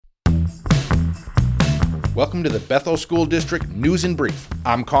Welcome to the Bethel School District News in Brief.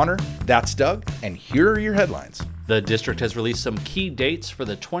 I'm Connor, that's Doug, and here are your headlines. The district has released some key dates for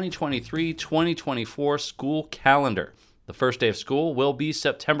the 2023-2024 school calendar. The first day of school will be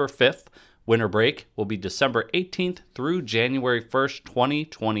September 5th. Winter break will be December 18th through January 1st,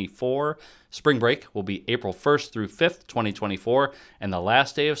 2024. Spring break will be April 1st through 5th, 2024. And the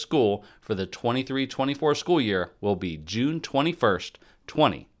last day of school for the 23-24 school year will be June 21st,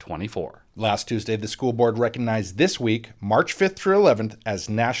 2024. Last Tuesday, the school board recognized this week, March 5th through 11th, as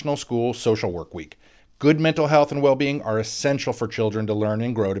National School Social Work Week. Good mental health and well-being are essential for children to learn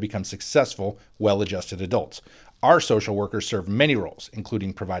and grow to become successful, well-adjusted adults. Our social workers serve many roles,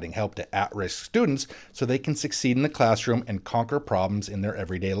 including providing help to at-risk students so they can succeed in the classroom and conquer problems in their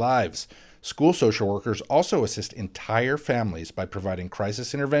everyday lives. School social workers also assist entire families by providing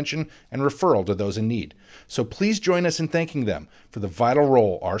crisis intervention and referral to those in need. So please join us in thanking them for the vital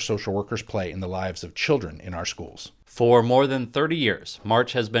role our social workers play in the lives of children in our schools. For more than 30 years,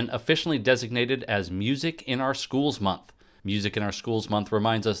 March has been officially designated as Music in Our Schools Month. Music in Our Schools Month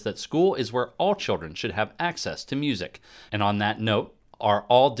reminds us that school is where all children should have access to music. And on that note, our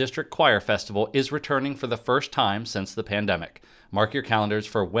All-District Choir Festival is returning for the first time since the pandemic. Mark your calendars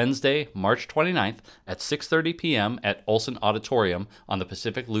for Wednesday, March 29th at 6:30 p.m. at Olson Auditorium on the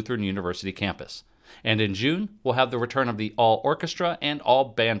Pacific Lutheran University campus. And in June, we'll have the return of the All Orchestra and All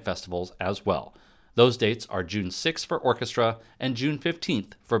Band Festivals as well. Those dates are June 6th for orchestra and June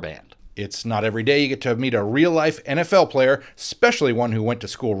 15th for band. It's not every day you get to meet a real-life NFL player, especially one who went to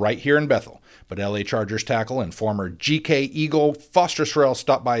school right here in Bethel. But LA Chargers tackle and former GK Eagle Foster Sorrell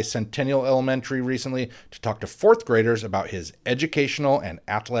stopped by Centennial Elementary recently to talk to fourth graders about his educational and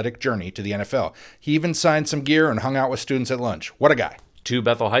athletic journey to the NFL. He even signed some gear and hung out with students at lunch. What a guy. Two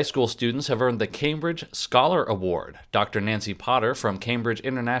Bethel High School students have earned the Cambridge Scholar Award. Dr. Nancy Potter from Cambridge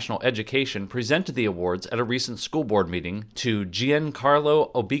International Education presented the awards at a recent school board meeting to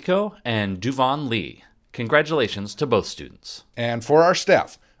Giancarlo Obico and Duvon Lee. Congratulations to both students. And for our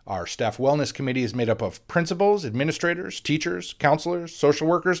staff wellness committee is made up of principals, administrators, teachers, counselors, social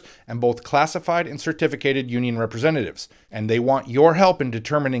workers, and both classified and certificated union representatives. And they want your help in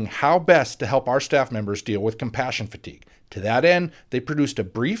determining how best to help our staff members deal with compassion fatigue. To that end, they produced a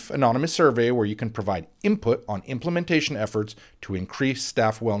brief anonymous survey where you can provide input on implementation efforts to increase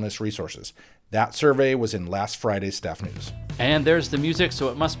staff wellness resources. That survey was in last Friday's staff news. And there's the music, so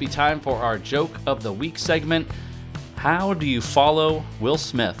it must be time for our Joke of the Week segment. How do you follow Will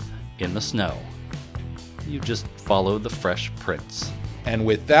Smith in the snow? You just follow the Fresh Prince. And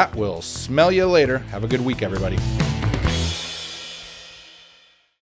with that, we'll smell you later. Have a good week, everybody.